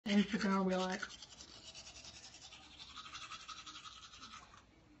and chicken are we like?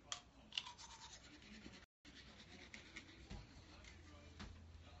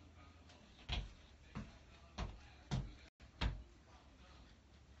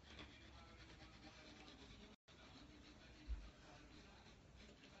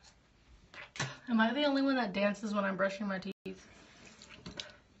 Am I the only one that dances when I'm brushing my teeth?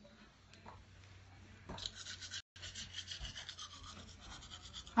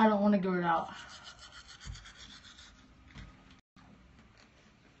 I don't want to get it out.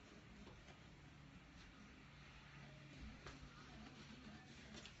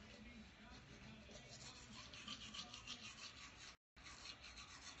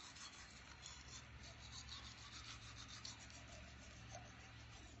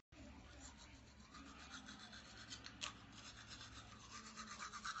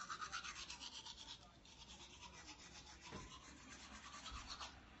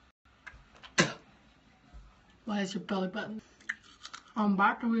 Why is your belly button? I'm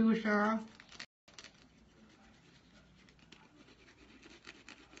back to you, Sarah.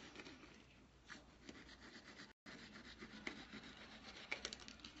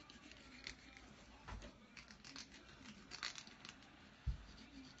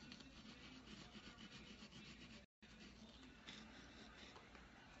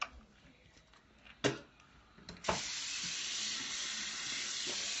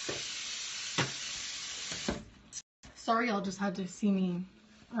 Sorry, y'all just had to see me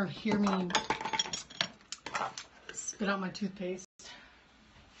or hear me spit out my toothpaste.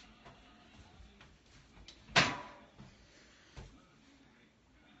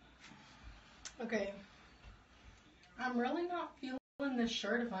 Okay, I'm really not feeling this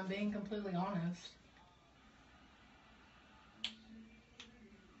shirt if I'm being completely honest.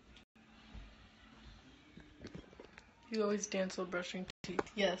 You always dance while brushing teeth.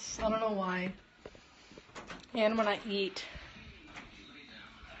 Yes, I don't know why. And when I eat.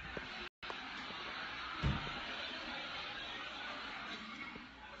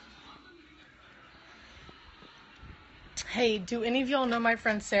 Hey, do any of y'all know my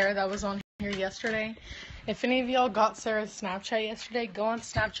friend Sarah that was on here yesterday? If any of y'all got Sarah's Snapchat yesterday, go on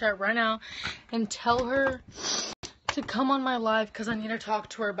Snapchat right now and tell her to come on my live because I need to talk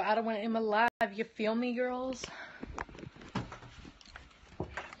to her, but I don't want it in my live. You feel me, girls?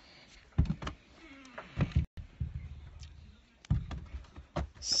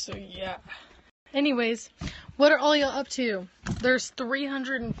 So, yeah. Anyways, what are all y'all up to? There's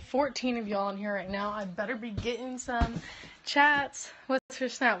 314 of y'all in here right now. I better be getting some chats. What's her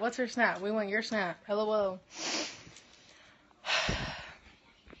snap? What's her snap? We want your snap. LOL.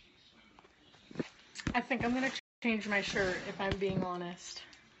 I think I'm going to change my shirt if I'm being honest.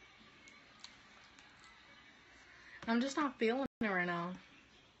 I'm just not feeling it right now.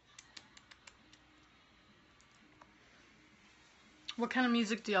 What kind of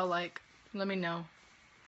music do y'all like? Let me know.